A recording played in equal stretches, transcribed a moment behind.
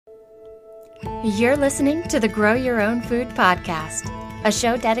You're listening to the Grow Your Own Food podcast, a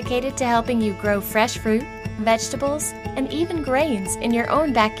show dedicated to helping you grow fresh fruit, vegetables, and even grains in your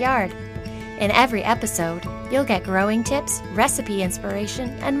own backyard. In every episode, you'll get growing tips, recipe inspiration,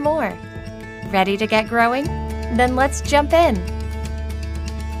 and more. Ready to get growing? Then let's jump in.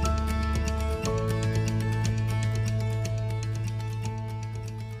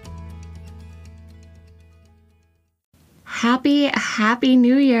 Happy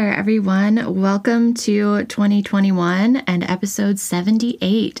New Year, everyone. Welcome to 2021 and episode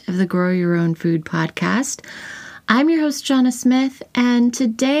 78 of the Grow Your Own Food podcast. I'm your host, Jonna Smith, and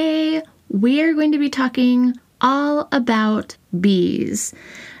today we are going to be talking all about bees.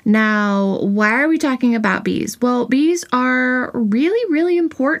 Now, why are we talking about bees? Well, bees are really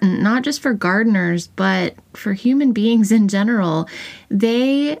important, not just for gardeners, but for human beings in general.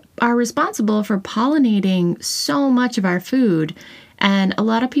 They are responsible for pollinating so much of our food, and a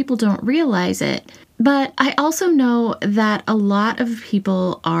lot of people don't realize it. But I also know that a lot of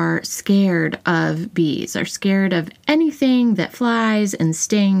people are scared of bees, are scared of anything that flies and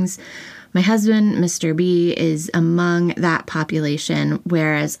stings. My husband, Mr. B, is among that population,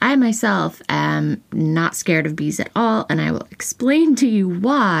 whereas I myself am not scared of bees at all, and I will explain to you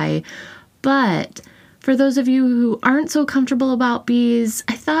why. But for those of you who aren't so comfortable about bees,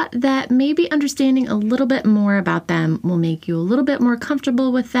 I thought that maybe understanding a little bit more about them will make you a little bit more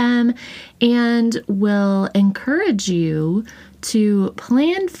comfortable with them and will encourage you to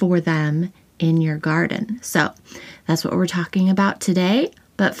plan for them in your garden. So that's what we're talking about today.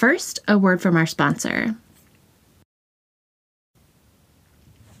 But first, a word from our sponsor.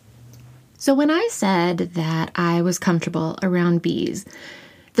 So when I said that I was comfortable around bees,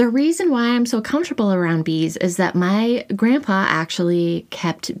 the reason why I'm so comfortable around bees is that my grandpa actually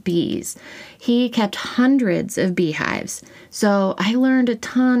kept bees. He kept hundreds of beehives. So I learned a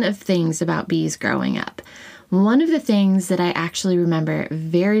ton of things about bees growing up. One of the things that I actually remember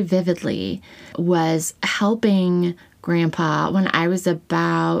very vividly was helping Grandpa when I was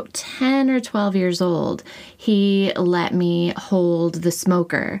about 10 or 12 years old. He let me hold the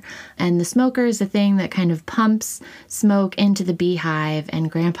smoker, and the smoker is the thing that kind of pumps smoke into the beehive, and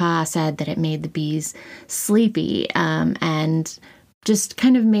Grandpa said that it made the bees sleepy and just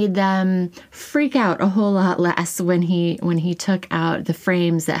kind of made them freak out a whole lot less when he took out the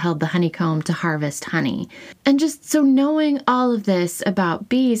frames that held the honeycomb to harvest honey. And just so knowing all of this about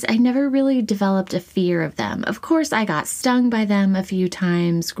bees, I never really developed a fear of them. Of course, I got stung by them a few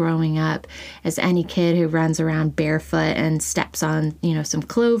times growing up, as any kid who runs around barefoot and steps on, some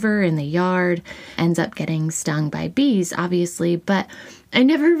clover in the yard ends up getting stung by bees, obviously, but I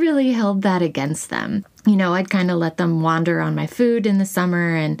never really held that against them. I'd kind of let them wander on my food in the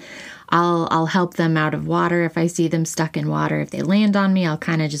summer, and I'll help them out of water if I see them stuck in water. If they land on me, I'll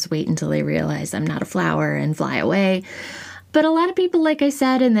kind of just wait until they realize I'm not a flower and fly away. But a lot of people, like I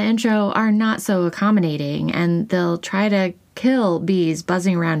said in the intro, are not so accommodating, and they'll try to kill bees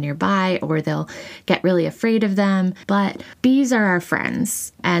buzzing around nearby, or they'll get really afraid of them. But bees are our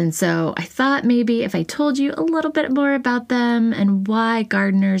friends. And so I thought maybe if I told you a little bit more about them and why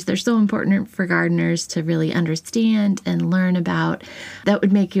they're so important for gardeners to really understand and learn about, that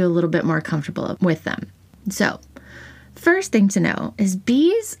would make you a little bit more comfortable with them. So first thing to know is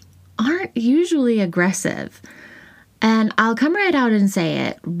bees aren't usually aggressive. And I'll come right out and say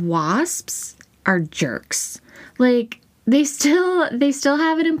it. Wasps are jerks. They still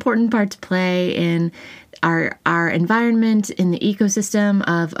have an important part to play in our environment, in the ecosystem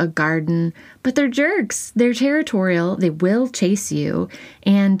of a garden, but they're jerks. They're territorial. They will chase you,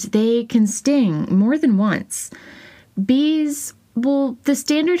 and they can sting more than once. Bees, well, the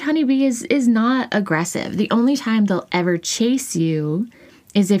standard honeybee is not aggressive. The only time they'll ever chase you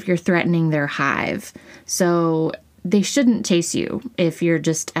is if you're threatening their hive. So they shouldn't chase you if you're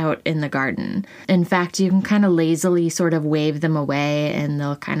just out in the garden. In fact, you can kind of lazily sort of wave them away, and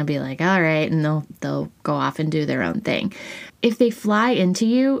they'll kind of be like, all right, and they'll go off and do their own thing. If they fly into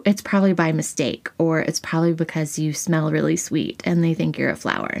you, it's probably by mistake, or it's probably because you smell really sweet and they think you're a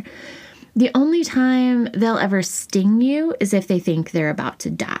flower. The only time they'll ever sting you is if they think they're about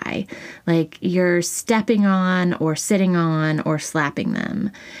to die, like you're stepping on or sitting on or slapping them.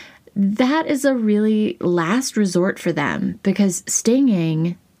 That is a really last resort for them, because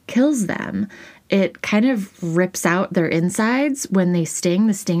stinging kills them. It kind of rips out their insides when they sting.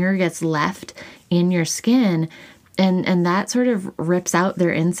 The stinger gets left in your skin, and that sort of rips out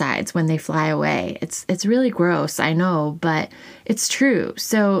their insides when they fly away. It's really gross, I know, but it's true.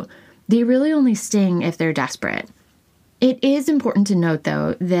 So they really only sting if they're desperate. It is important to note,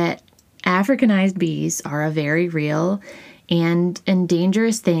 though, that Africanized bees are a very real and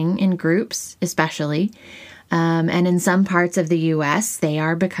dangerous thing in groups, especially. And in some parts of the U.S., they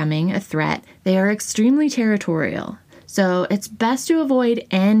are becoming a threat. They are extremely territorial. So it's best to avoid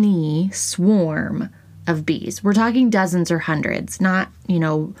any swarm of bees. We're talking dozens or hundreds, not,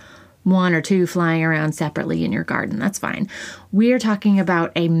 one or two flying around separately in your garden. That's fine. We are talking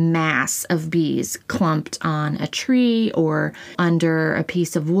about a mass of bees clumped on a tree or under a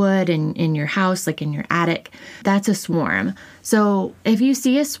piece of wood in your house, like in your attic. That's a swarm. So if you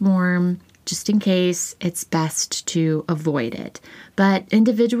see a swarm, just in case, it's best to avoid it. But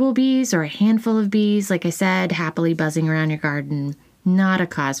individual bees or a handful of bees, like I said, happily buzzing around your garden, not a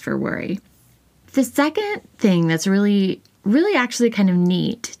cause for worry. The second thing that's really actually kind of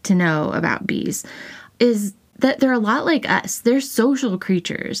neat to know about bees is that they're a lot like us. They're social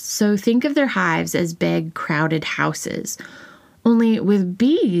creatures. So think of their hives as big, crowded houses. Only with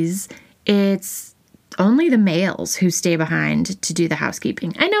bees, it's only the males who stay behind to do the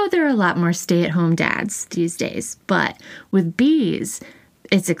housekeeping. I know there are a lot more stay-at-home dads these days, but with bees,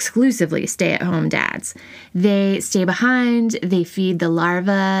 it's exclusively stay-at-home dads. They stay behind, they feed the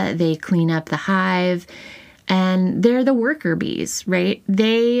larvae, they clean up the hive, and they're the worker bees, right?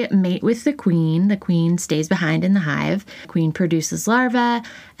 They mate with the queen. The queen stays behind in the hive. The queen produces larvae,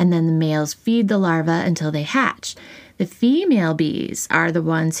 and then the males feed the larvae until they hatch. The female bees are the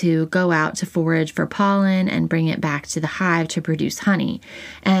ones who go out to forage for pollen and bring it back to the hive to produce honey.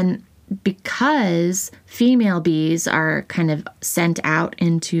 And because female bees are kind of sent out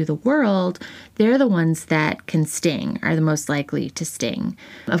into the world, they're the ones that can sting, are the most likely to sting.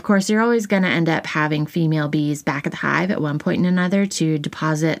 Of course, you're always going to end up having female bees back at the hive at one point or another to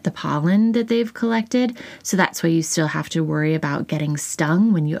deposit the pollen that they've collected. So that's why you still have to worry about getting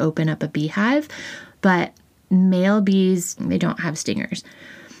stung when you open up a beehive. But male bees, they don't have stingers.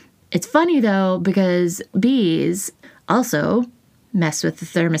 It's funny though, because bees also mess with the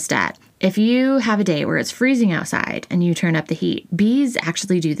thermostat. If you have a day where it's freezing outside and you turn up the heat, bees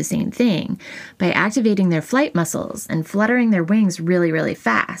actually do the same thing. By activating their flight muscles and fluttering their wings really, really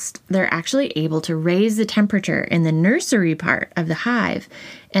fast, they're actually able to raise the temperature in the nursery part of the hive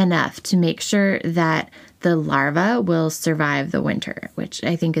enough to make sure that the larva will survive the winter, which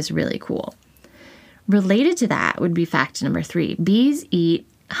I think is really cool. Related to that would be fact number 3. Bees eat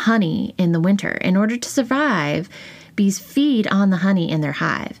honey in the winter. In order to survive, bees feed on the honey in their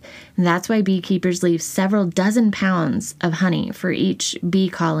hive. And that's why beekeepers leave several dozen pounds of honey for each bee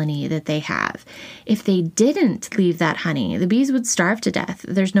colony that they have. If they didn't leave that honey, the bees would starve to death.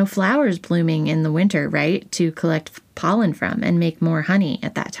 There's no flowers blooming in the winter, right, to collect pollen from and make more honey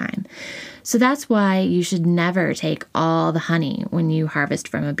at that time. So that's why you should never take all the honey when you harvest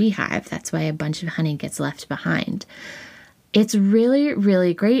from a beehive. That's why a bunch of honey gets left behind. It's really,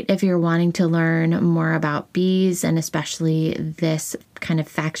 really great if you're wanting to learn more about bees, and especially this kind of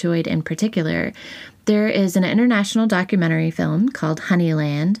factoid in particular. There is an international documentary film called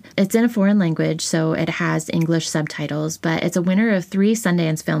Honeyland. It's in a foreign language, so it has English subtitles, but it's a winner of 3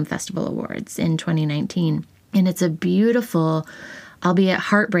 Sundance Film Festival Awards in 2019. And it's a beautiful, albeit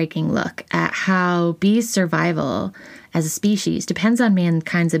heartbreaking look at how bees' survival as a species depends on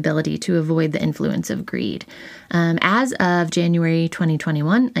mankind's ability to avoid the influence of greed. As of January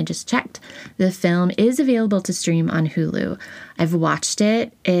 2021, I just checked, the film is available to stream on Hulu. I've watched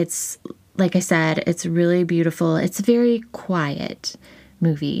it. It's, like I said, it's really beautiful. It's a very quiet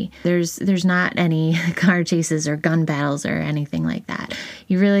movie. There's not any car chases or gun battles or anything like that.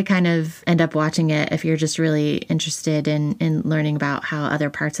 You really kind of end up watching it if you're just really interested in learning about how other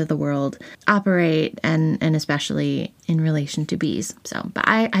parts of the world operate and especially in relation to bees. But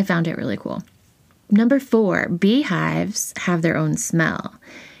I found it really cool. Number 4, beehives have their own smell.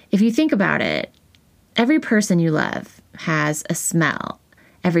 If you think about it, every person you love has a smell.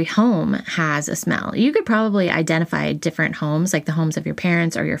 Every home has a smell. You could probably identify different homes, like the homes of your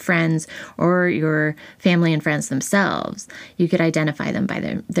parents or your friends or your family and friends themselves. You could identify them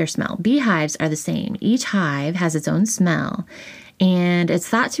by their smell. Beehives are the same. Each hive has its own smell, and it's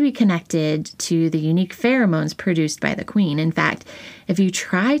thought to be connected to the unique pheromones produced by the queen. In fact, if you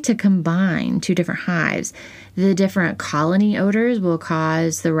try to combine 2 different hives, the different colony odors will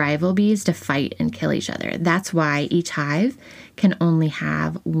cause the rival bees to fight and kill each other. That's why each hive can only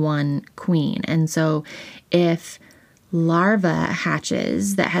have one queen. And so if larva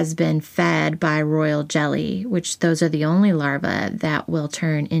hatches that has been fed by royal jelly, which those are the only larvae that will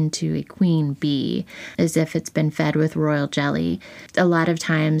turn into a queen bee, as if it's been fed with royal jelly, a lot of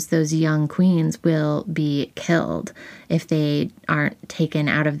times those young queens will be killed if they aren't taken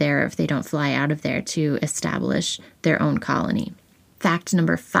out of there, if they don't fly out of there to establish their own colony. fact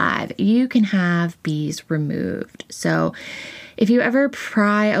number 5, you can have bees removed. So if you ever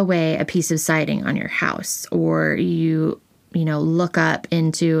pry away a piece of siding on your house, or you look up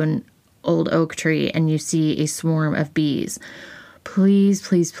into an old oak tree and you see a swarm of bees, please,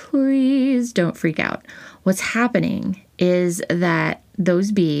 please, please don't freak out. What's happening is that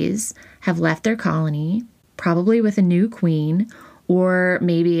those bees have left their colony, probably with a new queen, or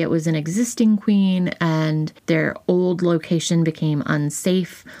maybe it was an existing queen and their old location became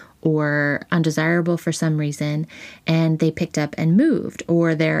unsafe or undesirable for some reason, and they picked up and moved,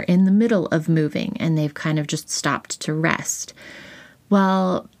 or they're in the middle of moving and they've kind of just stopped to rest.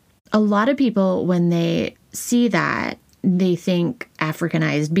 Well, a lot of people, when they see that, they think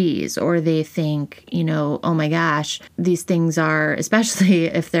Africanized bees, or they think, oh my gosh, these things are, especially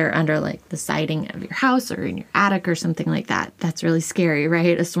if they're under like the siding of your house or in your attic or something like that. That's really scary,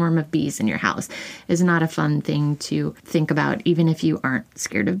 right? A swarm of bees in your house is not a fun thing to think about, even if you aren't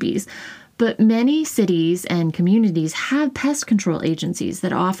scared of bees. But many cities and communities have pest control agencies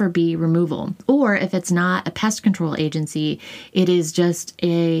that offer bee removal. Or if it's not a pest control agency, it is just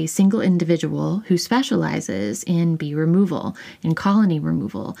a single individual who specializes in bee removal, in colony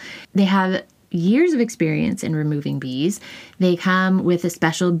removal. They have years of experience in removing bees. They come with a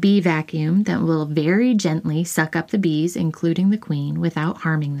special bee vacuum that will very gently suck up the bees, including the queen, without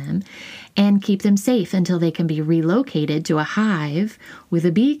harming them, and keep them safe until they can be relocated to a hive with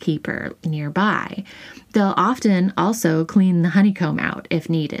a beekeeper nearby. They'll often also clean the honeycomb out if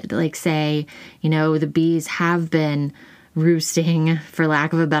needed. Like say, the bees have been roosting, for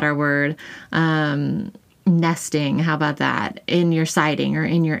lack of a better word, nesting, how about that, in your siding or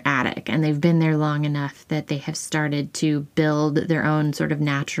in your attic, and they've been there long enough that they have started to build their own sort of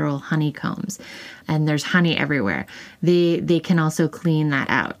natural honeycombs, and there's honey everywhere. They can also clean that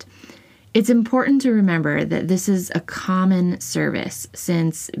out. It's important to remember that this is a common service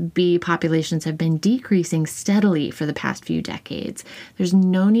since bee populations have been decreasing steadily for the past few decades. There's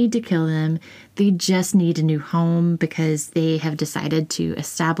no need to kill them. They just need a new home because they have decided to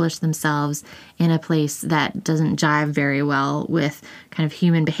establish themselves in a place that doesn't jive very well with kind of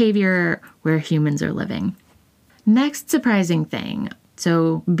human behavior where humans are living. Next surprising thing.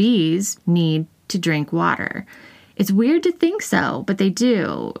 So bees need to drink water. It's weird to think so, but they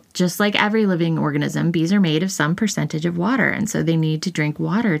do. Just like every living organism, bees are made of some percentage of water, and so they need to drink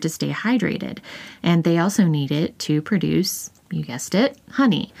water to stay hydrated. And they also need it to produce, you guessed it,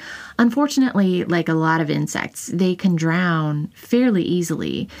 honey. Unfortunately, like a lot of insects, they can drown fairly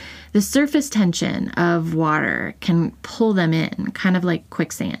easily. The surface tension of water can pull them in, kind of like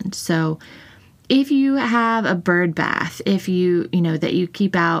quicksand. So if you have a bird bath, if that you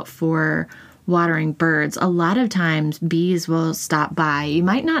keep out for watering birds, a lot of times bees will stop by. You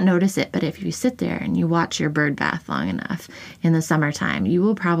might not notice it, but if you sit there and you watch your bird bath long enough in the summertime, you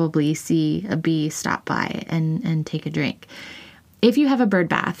will probably see a bee stop by and take a drink. If you have a bird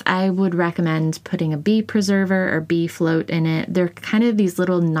bath, I would recommend putting a bee preserver or bee float in it. They're kind of these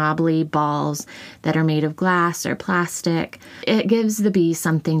little knobbly balls that are made of glass or plastic. It gives the bees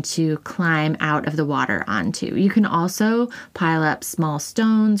something to climb out of the water onto. You can also pile up small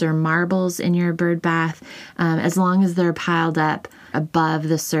stones or marbles in your bird bath, as long as they're piled up above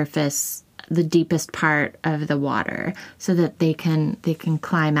the surface, the deepest part of the water, so that they can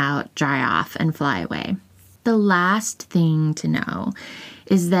climb out, dry off, and fly away. The last thing to know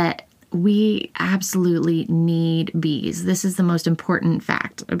is that we absolutely need bees. This is the most important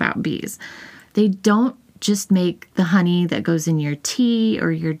fact about bees. They don't just make the honey that goes in your tea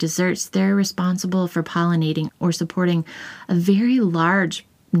or your desserts. They're responsible for pollinating or supporting a very large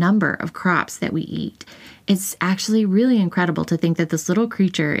number of crops that we eat. It's actually really incredible to think that this little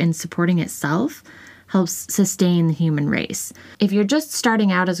creature, in supporting itself, helps sustain the human race. If you're just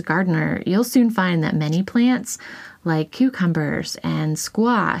starting out as a gardener, you'll soon find that many plants like cucumbers and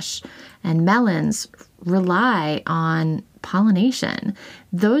squash and melons rely on pollination.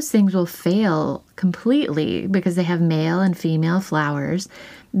 Those things will fail completely because they have male and female flowers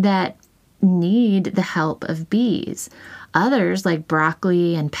that need the help of bees. Others, like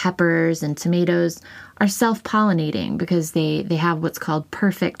broccoli and peppers and tomatoes, are self-pollinating because they have what's called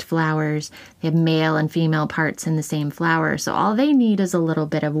perfect flowers. They have male and female parts in the same flower, so all they need is a little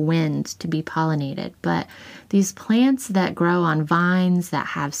bit of wind to be pollinated. But these plants that grow on vines that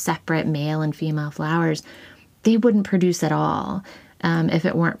have separate male and female flowers, they wouldn't produce at all if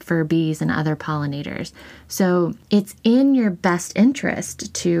it weren't for bees and other pollinators. So it's in your best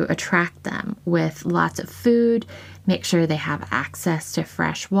interest to attract them with lots of food, make sure they have access to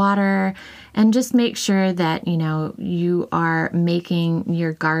fresh water, and just make sure that, you are making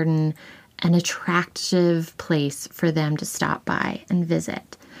your garden an attractive place for them to stop by and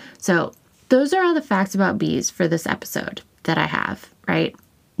visit. So those are all the facts about bees for this episode that I have, right?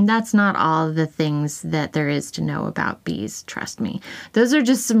 That's not all the things that there is to know about bees, trust me. Those are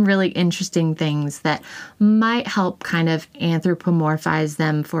just some really interesting things that might help kind of anthropomorphize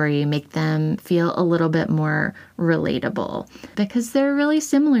them for you, make them feel a little bit more relatable, because they're really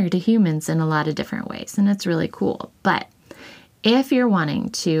similar to humans in a lot of different ways, and it's really cool. But if you're wanting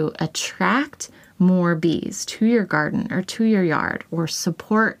to attract more bees to your garden or to your yard, or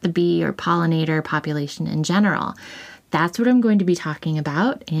support the bee or pollinator population in general, that's what I'm going to be talking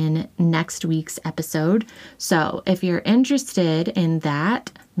about in next week's episode. So if you're interested in that,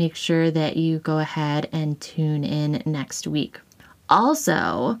 make sure that you go ahead and tune in next week.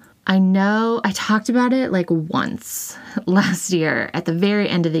 Also, I know I talked about it like once last year at the very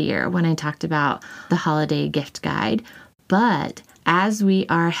end of the year when I talked about the holiday gift guide, but as we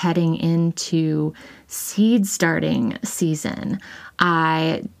are heading into seed starting season,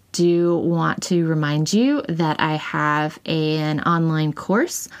 I do want to remind you that I have an online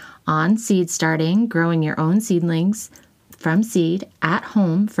course on seed starting, growing your own seedlings from seed at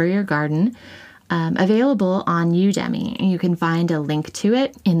home for your garden, available on Udemy. You can find a link to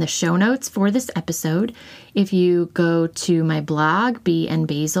it in the show notes for this episode. If you go to my blog,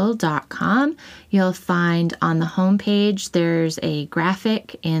 beeandbasil.com, you'll find on the homepage there's a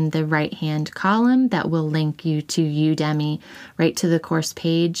graphic in the right-hand column that will link you to Udemy, right to the course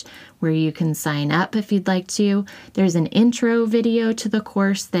page where you can sign up if you'd like to. There's an intro video to the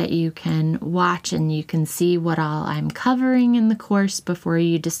course that you can watch, and you can see what all I'm covering in the course before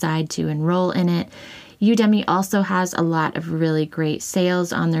you decide to enroll in it. Udemy also has a lot of really great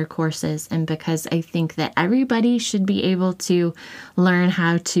sales on their courses, and because I think that everybody should be able to learn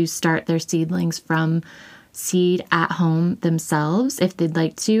how to start their seedlings from seed at home themselves if they'd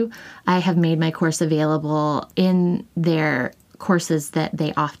like to, I have made my course available in their courses that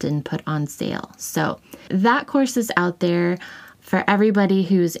they often put on sale. So that course is out there for everybody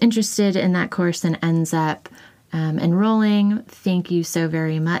who's interested in that course and ends up enrolling. Thank you so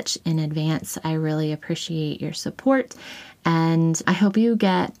very much in advance. I really appreciate your support, and I hope you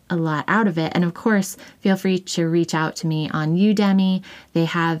get a lot out of it. And of course, feel free to reach out to me on Udemy. They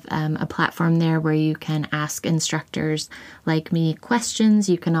have a platform there where you can ask instructors like me questions.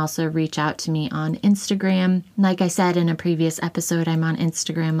 You can also reach out to me on Instagram. Like I said in a previous episode, I'm on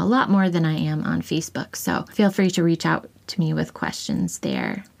Instagram a lot more than I am on Facebook. So feel free to reach out to me with questions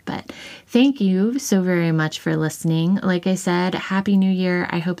there. But thank you so very much for listening. Like I said, Happy New Year.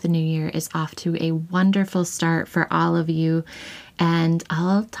 I hope the new year is off to a wonderful start for all of you. And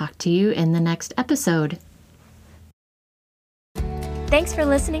I'll talk to you in the next episode. Thanks for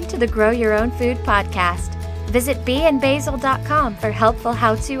listening to the Grow Your Own Food podcast. Visit beeandbasil.com for helpful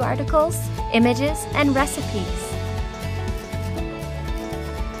how-to articles, images, and recipes.